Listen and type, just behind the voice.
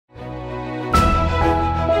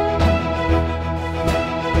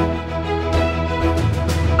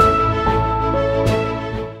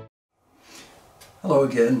Hello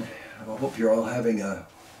again. I hope you're all having a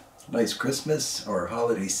nice Christmas or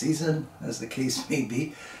holiday season, as the case may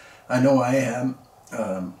be. I know I am.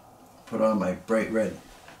 Put on my bright red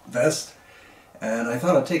vest, and I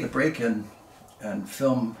thought I'd take a break and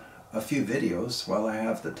film a few videos while I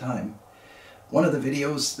have the time. One of the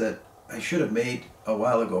videos that I should have made a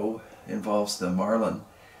while ago involves the Marlin.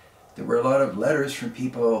 There were a lot of letters from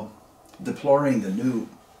people deploring the new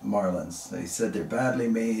Marlins. They said they're badly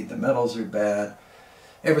made, the metals are bad,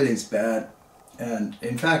 everything's bad. And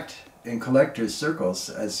in fact, in collectors' circles,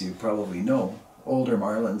 as you probably know, older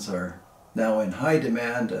Marlins are now in high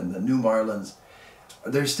demand, and the new Marlins,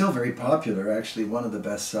 they're still very popular. Actually, one of the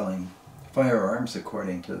best-selling firearms,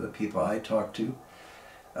 according to the people I talk to,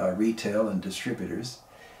 retail and distributors.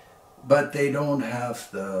 But they don't have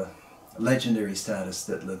the legendary status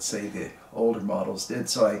that, let's say, the older models did.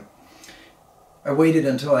 So I waited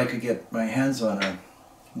until I could get my hands on an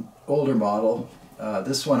older model.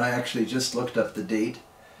 This one I actually just looked up the date.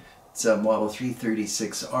 It's a Model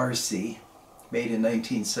 336 RC, made in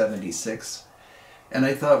 1976. And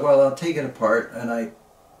I thought, well, I'll take it apart. And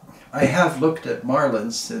I have looked at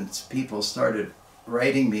Marlins since people started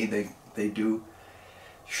writing me. They do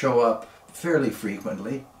show up fairly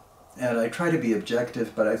frequently. And I try to be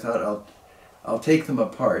objective, but I thought I'll take them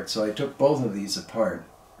apart. So I took both of these apart.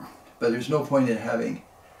 But there's no point in having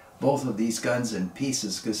both of these guns in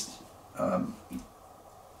pieces, because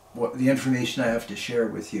the information I have to share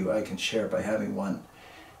with you, I can share by having one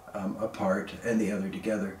apart and the other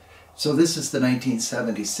together. So this is the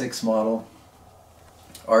 1976 model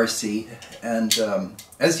RC, and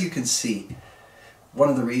as you can see, one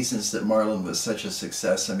of the reasons that Marlin was such a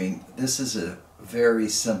success, I mean, this is a very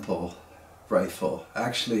simple rifle.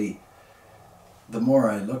 Actually, the more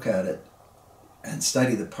I look at it and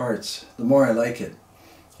study the parts, the more I like it.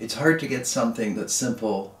 It's hard to get something that's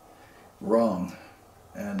simple wrong,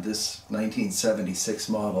 and this 1976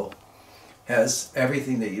 model has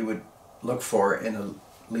everything that you would look for in a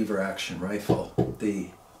lever action rifle. The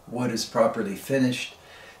wood is properly finished.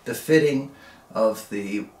 The fitting of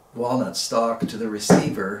the walnut stock to the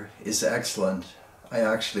receiver is excellent. I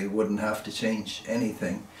actually wouldn't have to change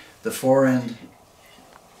anything. The forend,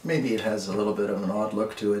 maybe it has a little bit of an odd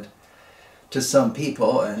look to it to some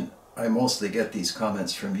people, and I mostly get these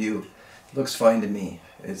comments from you. It looks fine to me.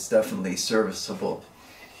 It's definitely serviceable.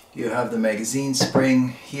 You have the magazine spring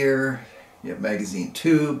here, you have magazine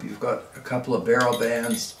tube, you've got a couple of barrel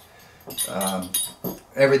bands.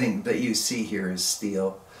 Everything that you see here is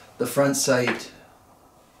steel. The front sight,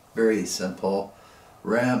 very simple.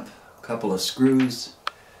 Ramp, a couple of screws.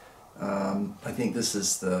 I think this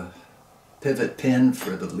is the pivot pin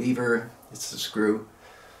for the lever. It's the screw.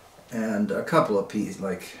 And a couple of pieces,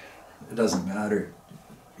 like, it doesn't matter.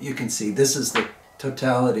 You can see this is the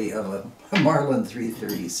totality of a Marlin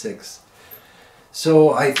 336.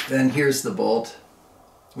 So and here's the bolt.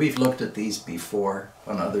 We've looked at these before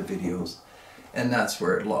on other videos, and that's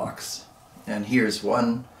where it locks. And here's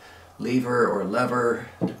one lever or lever,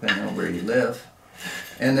 depending on where you live.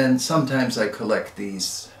 And then sometimes I collect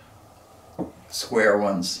these square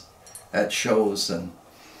ones at shows, and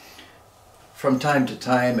from time to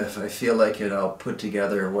time, if I feel like it, I'll put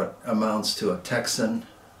together what amounts to a Texan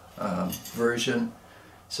version.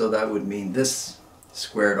 So that would mean this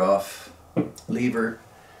squared off lever,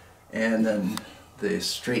 and then the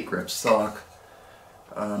straight grip stock.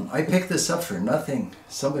 I picked this up for nothing.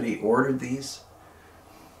 Somebody ordered these,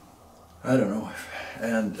 I don't know,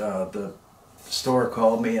 and the store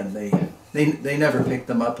called me, and they never picked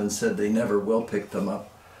them up and said they never will pick them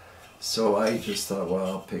up. So I just thought, well,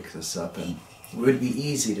 I'll pick this up, and it would be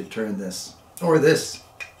easy to turn this or this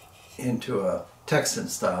into a Texan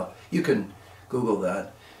style. You can Google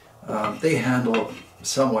that. They handle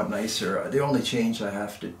somewhat nicer. The only change I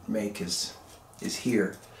have to make is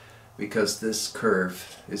here, because this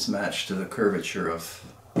curve is matched to the curvature of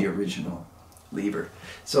the original lever.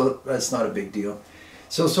 So that's not a big deal.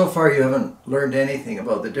 So far you haven't learned anything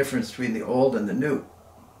about the difference between the old and the new.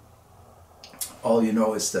 All you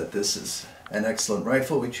know is that this is an excellent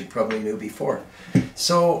rifle, which you probably knew before.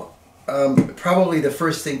 So probably the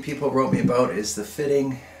first thing people wrote me about is the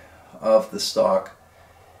fitting of the stock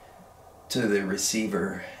to the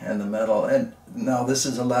receiver and the metal. And now this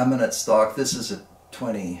is a laminate stock. This is a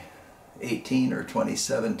 2018 or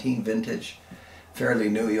 2017 vintage, fairly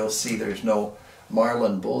new. You'll see there's no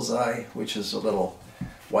Marlin bullseye, which is a little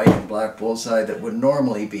white and black bullseye that would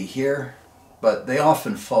normally be here, but they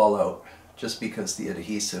often fall out just because the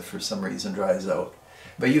adhesive for some reason dries out.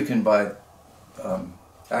 But you can buy,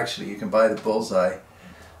 actually you can buy the bullseye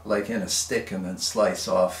like in a stick and then slice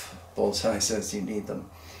off bullseyes as you need them.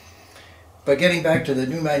 But getting back to the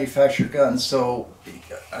new manufactured guns, so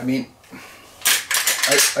I mean,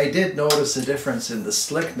 I did notice a difference in the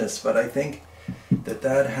slickness, but I think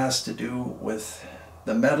that has to do with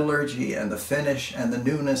the metallurgy and the finish and the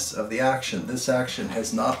newness of the action. This action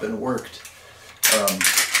has not been worked,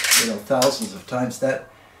 thousands of times.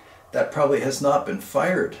 That probably has not been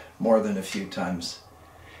fired more than a few times,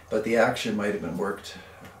 but the action might have been worked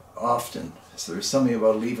often. So there's something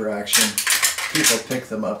about lever action. People pick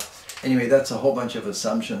them up. Anyway, that's a whole bunch of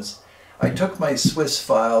assumptions. I took my Swiss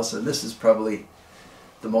files, and this is probably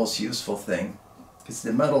the most useful thing, because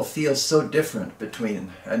the metal feels so different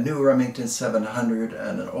between a new Remington 700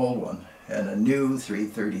 and an old one, and a new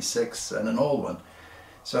 336 and an old one.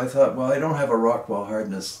 So I thought, well, I don't have a Rockwell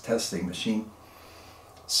hardness testing machine.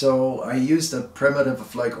 So I used a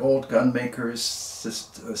primitive, like old gun maker's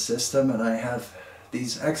system, and I have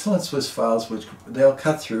these excellent Swiss files which they'll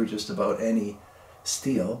cut through just about any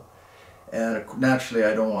steel. And naturally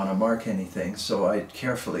I don't want to mark anything, so I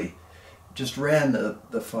carefully just ran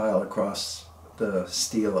the file across the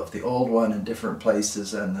steel of the old one in different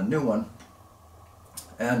places and the new one.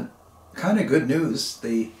 And kind of good news,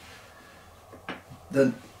 the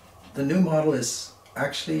new model is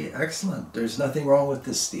actually excellent. There's nothing wrong with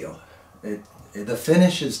this steel. The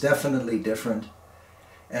finish is definitely different,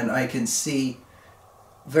 and I can see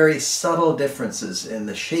very subtle differences in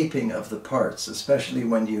the shaping of the parts, especially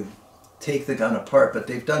when you take the gun apart, but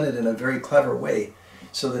they've done it in a very clever way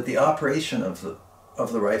so that the operation of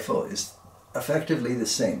the rifle is effectively the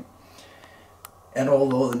same. And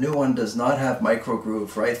although the new one does not have micro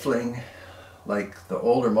groove rifling like the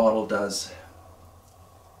older model does,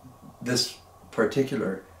 this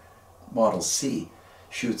particular Model C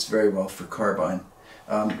shoots very well for carbine.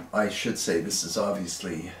 I should say this is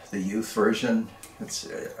obviously the youth version. It's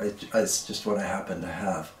just what I happen to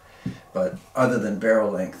have. But other than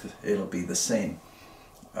barrel length, it'll be the same.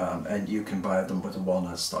 And you can buy them with a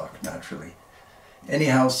walnut stock, naturally.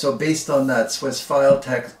 Anyhow, so based on that Swiss file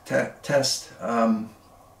test,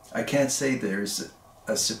 I can't say there's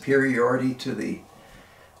a superiority to the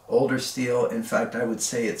older steel. In fact, I would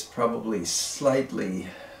say it's probably slightly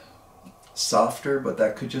softer, but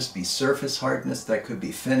that could just be surface hardness, that could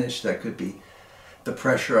be finish, that could be the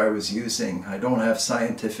pressure I was using. I don't have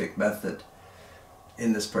scientific method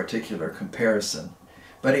in this particular comparison,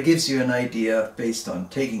 but it gives you an idea based on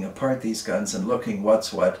taking apart these guns and looking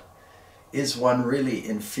what's what. Is one really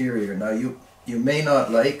inferior? Now you may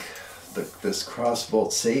not like this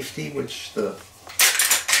crossbolt safety, which a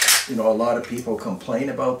lot of people complain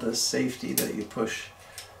about this safety that you push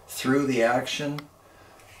through the action.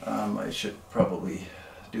 I should probably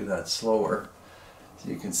do that slower so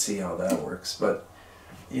you can see how that works. But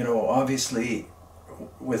obviously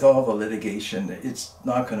with all the litigation, it's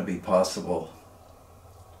not going to be possible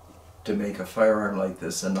to make a firearm like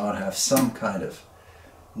this and not have some kind of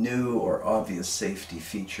new or obvious safety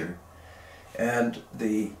feature. And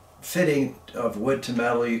the fitting of wood to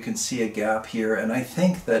metal, you can see a gap here, and I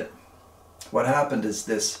think that what happened is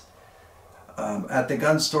this: at the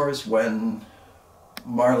gun stores, when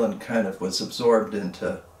Marlin kind of was absorbed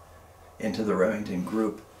into the Remington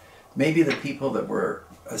group, maybe the people that were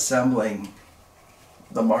assembling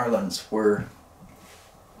the Marlins were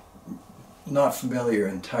not familiar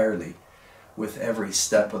entirely with every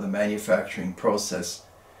step of the manufacturing process,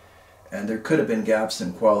 and there could have been gaps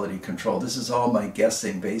in quality control. This is all my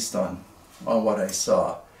guessing based on what I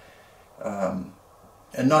saw, and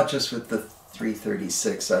not just with the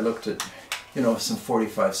 336. I looked at some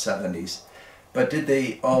 4570s, but did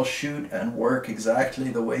they all shoot and work exactly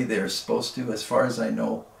the way they're supposed to? As far as I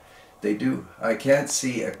know, they do. I can't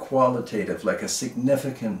see a qualitative, like a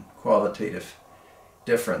significant qualitative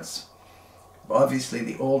difference. Obviously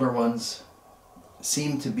the older ones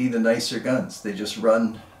seem to be the nicer guns. They just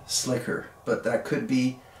run slicker, but that could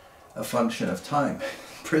be a function of time,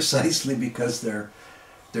 precisely because they're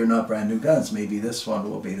not brand new guns. Maybe this one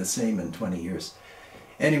will be the same in 20 years.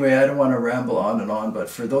 Anyway, I don't want to ramble on and on, but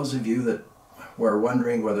for those of you that were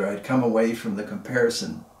wondering whether I'd come away from the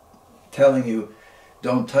comparison telling you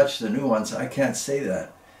don't touch the new ones, I can't say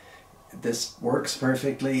that. This works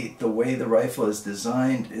perfectly. The way the rifle is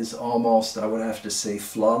designed is almost, I would have to say,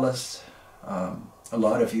 flawless. A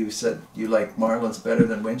lot of you said you like Marlins better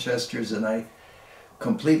than Winchesters, and I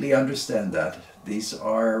completely understand that. These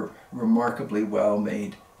are remarkably well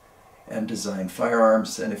made and designed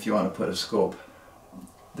firearms, and if you want to put a scope,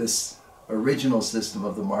 this original system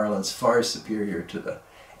of the Marlin's far superior to the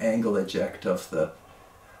angle eject of the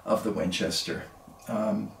Winchester.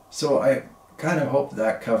 So I kind of hope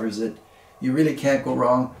that covers it. You really can't go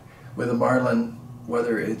wrong with a Marlin,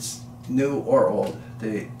 whether it's new or old.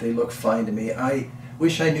 They look fine to me. I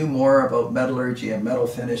wish I knew more about metallurgy and metal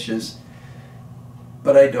finishes,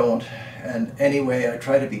 but I don't. And anyway, I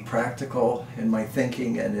try to be practical in my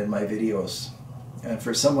thinking and in my videos. And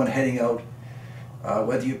for someone heading out,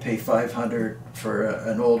 whether you pay $500 for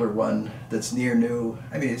an older one that's near new,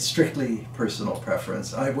 I mean, it's strictly personal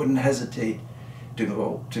preference. I wouldn't hesitate to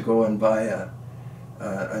go and buy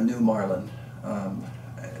a new Marlin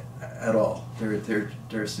at all.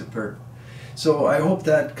 They're superb. So I hope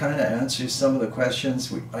that kind of answers some of the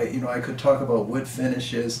questions. I could talk about wood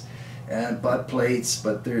finishes and butt plates,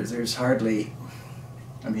 but there's hardly,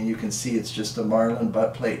 I mean, you can see it's just a Marlin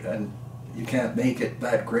butt plate, and you can't make it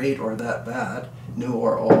that great or that bad, new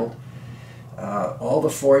or old. All the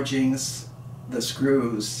forgings, the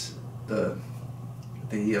screws, the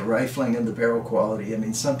rifling and the barrel quality. I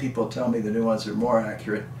mean, some people tell me the new ones are more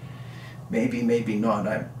accurate. Maybe, maybe not.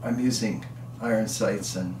 I'm using iron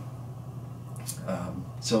sights, and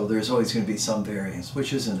so there's always going to be some variance,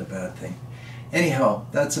 which isn't a bad thing. Anyhow,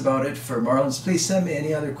 that's about it for Marlins. Please send me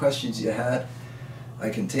any other questions you had. I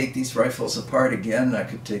can take these rifles apart again. I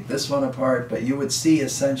could take this one apart, but you would see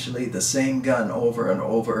essentially the same gun over and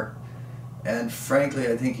over. And frankly,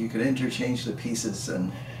 I think you could interchange the pieces,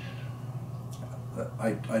 and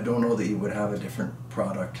I don't know that you would have a different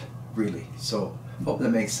product, really. So, hope that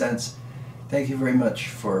makes sense. Thank you very much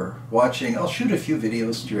for watching. I'll shoot a few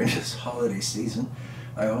videos during this holiday season.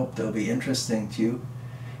 I hope they'll be interesting to you.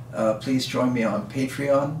 Please join me on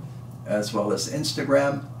Patreon as well as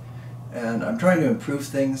Instagram. And I'm trying to improve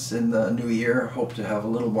things in the new year. Hope to have a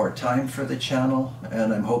little more time for the channel,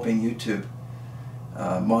 and I'm hoping YouTube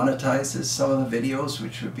monetizes some of the videos,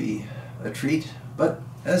 which would be a treat. But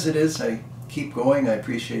as it is, I keep going. I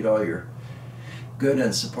appreciate all your good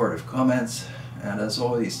and supportive comments. And as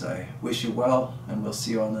always, I wish you well, and we'll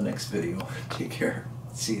see you on the next video. Take care.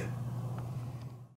 See ya.